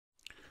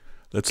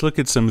Let's look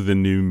at some of the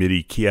new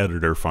MIDI key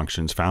editor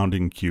functions found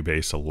in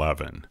Cubase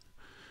 11.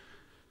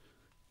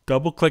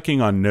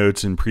 Double-clicking on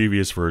notes in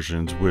previous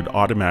versions would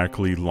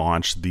automatically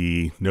launch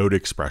the note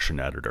expression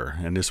editor,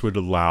 and this would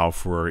allow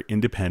for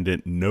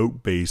independent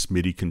note-based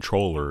MIDI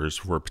controllers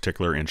for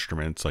particular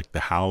instruments like the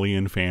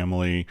Hallian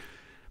family,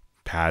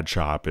 Pad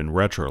Shop, and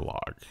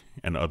Retrolog,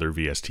 and other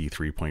VST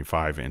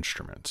 3.5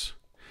 instruments.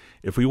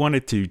 If we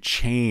wanted to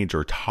change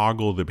or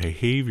toggle the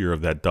behavior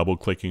of that double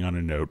clicking on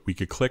a note, we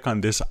could click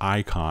on this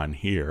icon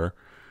here,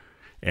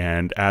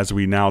 and as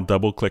we now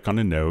double click on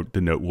a note,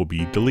 the note will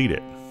be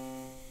deleted.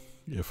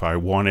 If I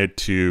wanted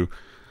to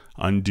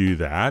undo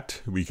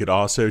that, we could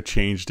also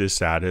change this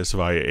status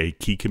via a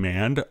key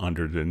command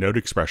under the note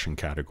expression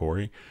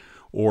category,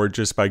 or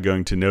just by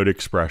going to note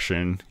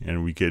expression,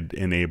 and we could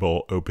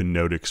enable open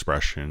note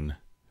expression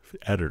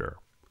editor.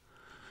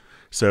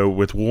 So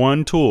with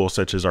one tool,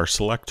 such as our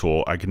select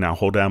tool, I can now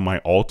hold down my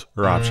Alt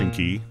or Option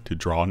key to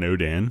draw a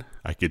note in.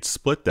 I could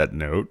split that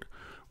note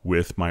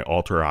with my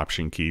Alt or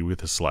Option key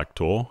with the select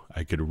tool.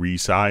 I could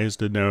resize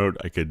the note.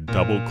 I could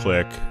double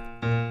click,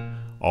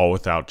 all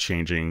without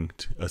changing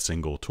a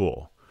single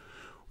tool.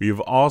 We've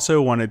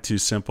also wanted to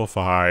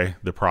simplify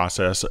the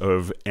process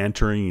of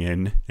entering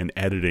in and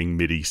editing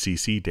MIDI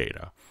CC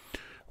data.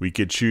 We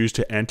could choose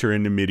to enter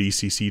in the MIDI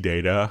CC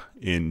data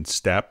in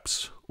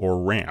steps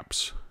or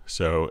ramps.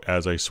 So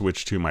as I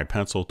switch to my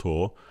pencil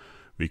tool,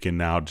 we can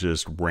now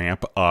just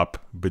ramp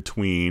up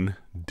between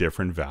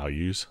different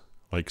values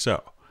like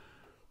so.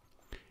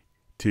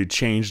 To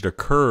change the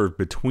curve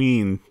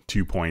between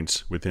 2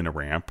 points within a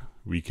ramp,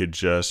 we could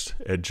just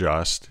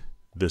adjust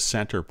the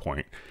center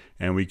point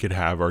and we could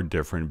have our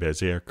different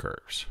Bezier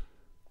curves.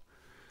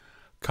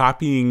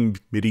 Copying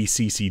MIDI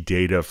CC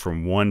data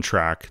from one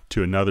track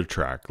to another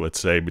track, let's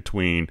say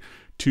between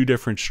two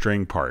different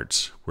string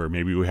parts, where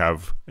maybe we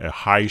have a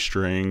high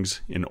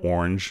strings in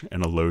orange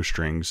and a low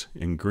strings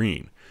in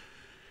green.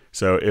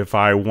 So if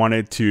I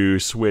wanted to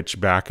switch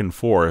back and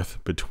forth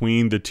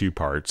between the two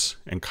parts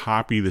and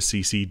copy the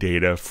CC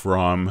data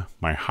from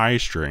my high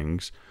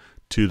strings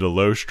to the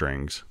low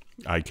strings,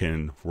 I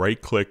can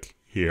right click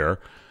here,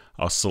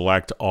 I'll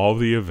select all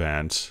the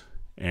events,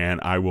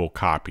 and I will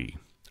copy.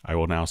 I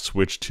will now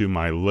switch to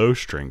my low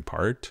string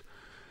part,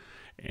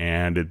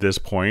 and at this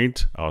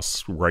point I'll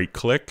right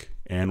click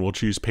and we'll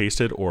choose paste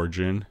at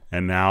origin,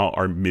 and now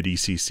our MIDI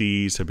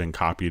CCs have been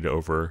copied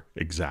over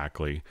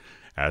exactly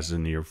as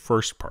in the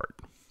first part.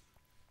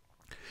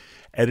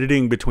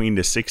 Editing between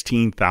the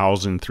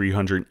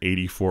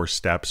 16,384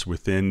 steps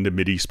within the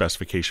MIDI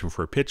specification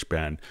for pitch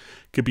bend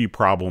could be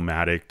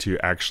problematic to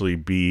actually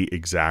be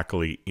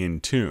exactly in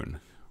tune.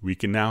 We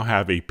can now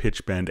have a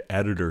pitch bend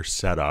editor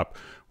set up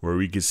where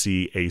we could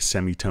see a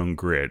semitone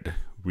grid.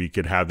 We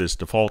could have this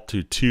default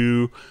to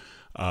 2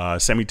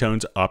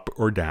 semitones up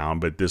or down,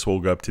 but this will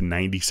go up to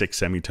 96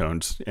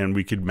 semitones, and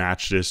we could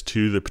match this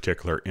to the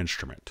particular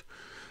instrument.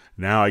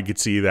 Now I could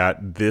see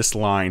that this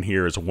line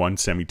here is 1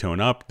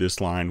 semitone up, this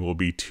line will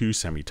be 2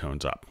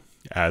 semitones up.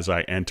 As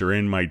I enter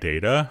in my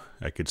data,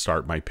 I could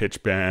start my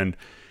pitch bend,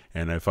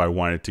 and if I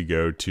wanted to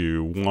go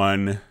to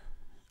 1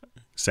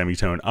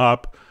 semitone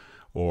up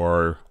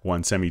or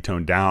 1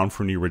 semitone down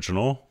from the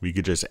original, we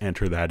could just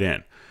enter that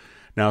in.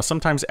 Now,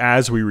 sometimes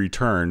as we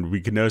return,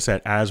 we can notice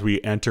that as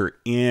we enter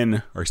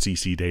in our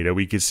CC data,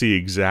 we can see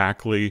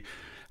exactly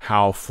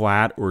how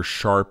flat or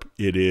sharp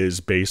it is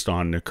based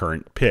on the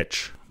current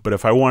pitch. But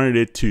if I wanted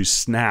it to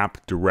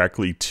snap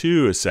directly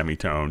to a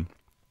semitone,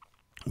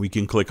 we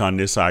can click on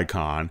this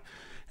icon.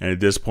 And at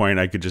this point,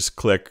 I could just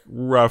click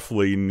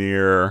roughly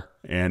near,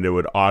 and it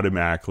would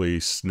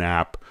automatically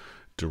snap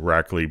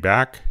directly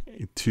back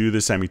to the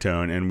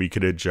semitone, and we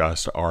could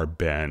adjust our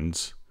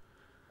bends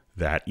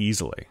that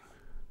easily.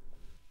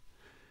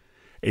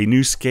 A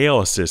new scale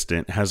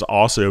assistant has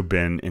also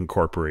been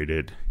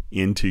incorporated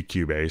into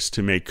Cubase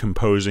to make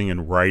composing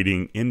and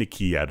writing in the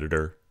key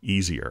editor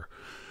easier.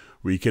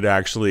 We could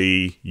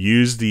actually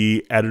use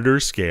the editor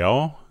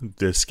scale.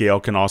 The scale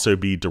can also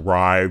be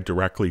derived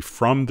directly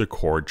from the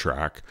chord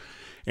track.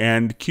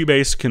 And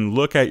Cubase can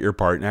look at your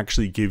part and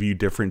actually give you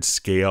different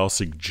scale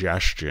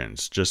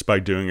suggestions just by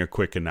doing a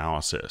quick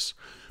analysis.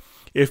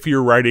 If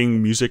you're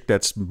writing music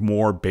that's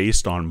more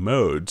based on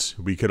modes,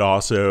 we could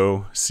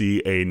also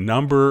see a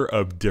number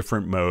of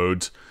different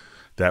modes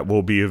that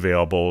will be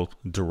available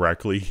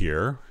directly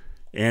here.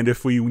 And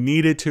if we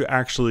needed to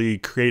actually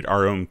create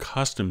our own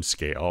custom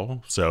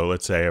scale, so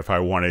let's say if I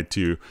wanted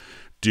to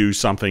do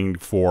something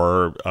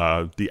for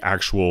the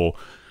actual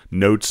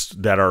notes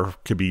that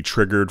could be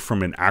triggered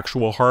from an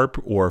actual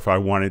harp, or if I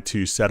wanted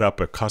to set up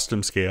a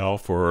custom scale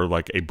for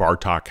like a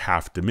Bartok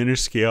half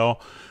diminished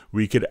scale,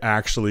 we could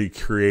actually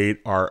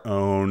create our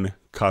own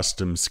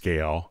custom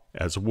scale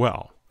as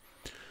well.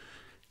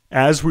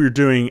 As we're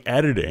doing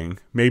editing,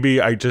 maybe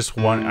I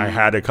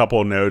had a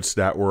couple notes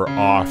that were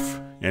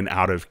off and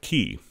out of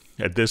key.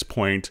 At this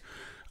point,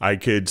 I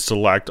could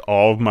select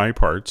all of my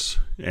parts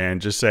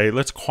and just say,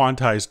 let's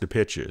quantize the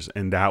pitches,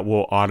 and that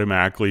will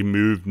automatically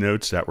move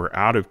notes that were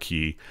out of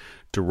key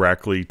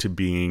directly to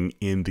being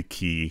in the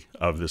key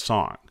of the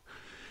song.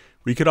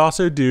 We could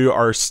also do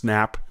our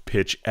snap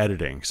pitch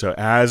editing. So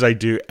as I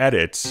do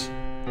edits,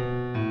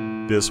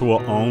 this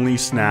will only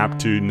snap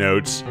to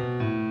notes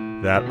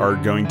that are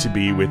going to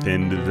be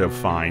within the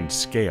defined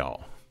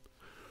scale.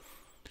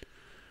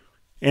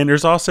 And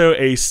there's also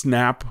a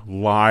snap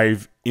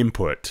live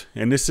input,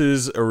 and this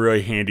is a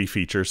really handy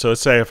feature. So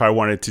let's say if I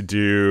wanted to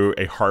do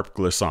a harp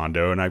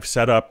glissando and I've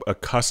set up a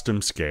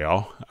custom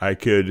scale, I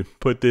could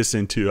put this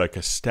into like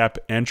a step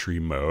entry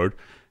mode.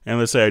 And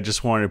let's say I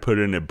just want to put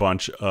in a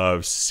bunch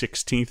of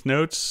 16th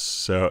notes.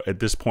 So at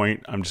this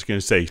point, I'm just going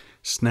to say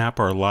snap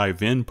our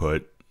live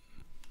input.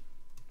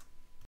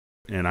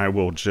 And I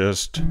will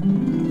just, and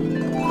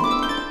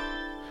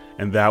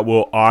that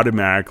will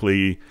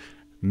automatically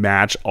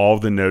match all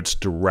the notes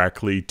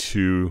directly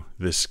to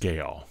the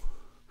scale.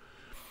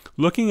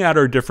 Looking at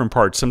our different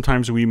parts,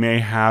 sometimes we may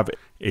have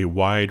a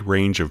wide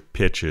range of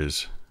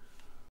pitches,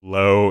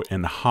 low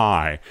and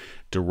high,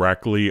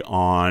 directly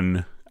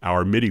on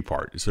our MIDI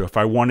part. So if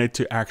I wanted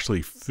to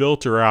actually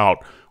filter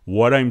out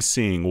what I'm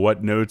seeing,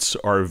 what notes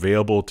are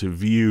available to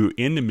view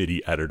in the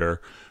MIDI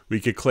editor, we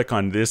could click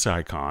on this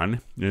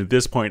icon. And at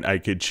this point, I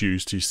could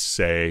choose to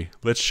say,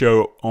 let's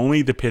show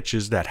only the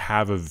pitches that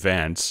have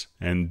events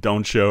and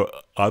don't show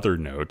other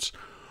notes.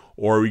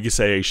 Or we could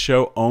say,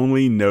 show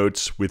only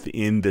notes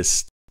within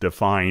this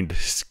defined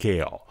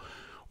scale.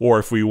 Or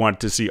if we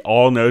want to see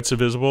all notes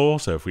visible,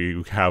 so if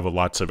we have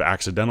lots of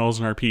accidentals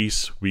in our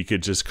piece, we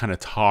could just kind of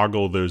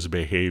toggle those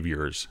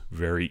behaviors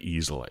very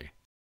easily.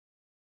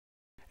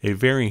 A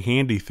very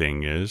handy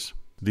thing is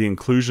the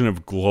inclusion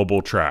of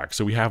global tracks.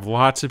 So we have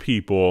lots of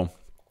people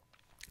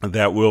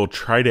that will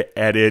try to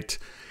edit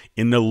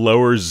in the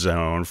lower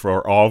zone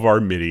for all of our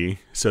MIDI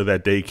so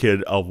that they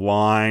could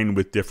align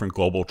with different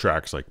global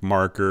tracks like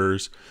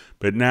markers.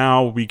 But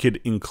now we could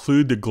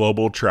include the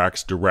global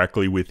tracks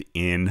directly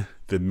within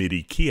the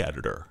MIDI key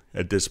editor.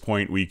 At this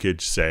point, we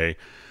could say,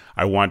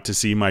 I want to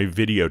see my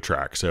video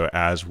track. So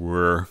as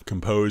we're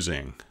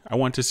composing, I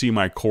want to see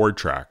my chord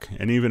track.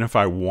 And even if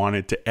I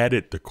wanted to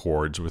edit the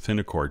chords within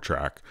a chord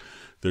track,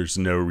 there's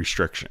no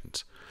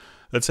restrictions.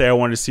 Let's say I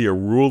want to see a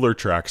ruler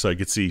track so I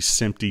could see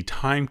SMPTE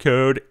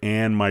timecode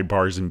and my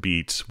bars and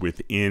beats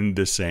within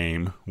the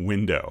same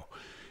window.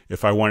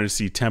 If I wanted to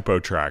see tempo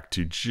track,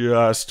 to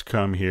just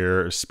come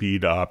here,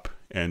 speed up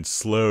and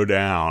slow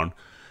down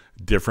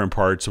different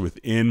parts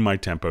within my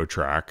tempo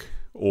track,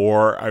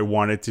 or I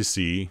wanted to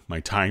see my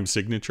time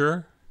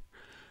signature,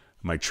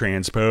 my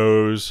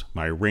transpose,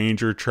 my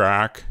ranger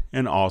track,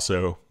 and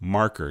also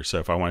marker. So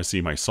if I want to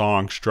see my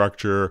song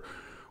structure,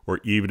 or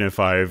even if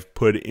I've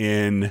put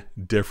in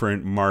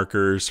different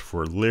markers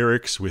for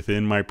lyrics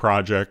within my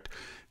project,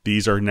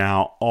 these are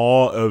now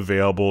all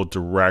available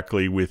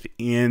directly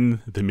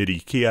within the MIDI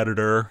key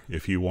editor.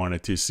 If you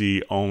wanted to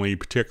see only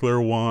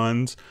particular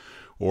ones,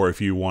 or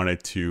if you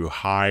wanted to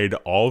hide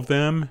all of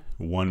them,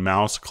 one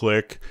mouse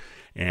click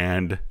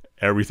and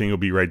everything will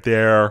be right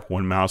there.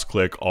 One mouse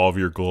click, all of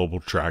your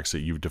global tracks that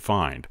you've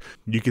defined.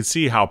 You can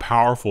see how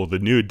powerful the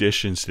new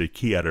additions to the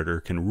key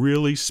editor can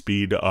really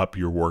speed up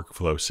your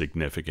workflow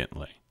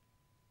significantly.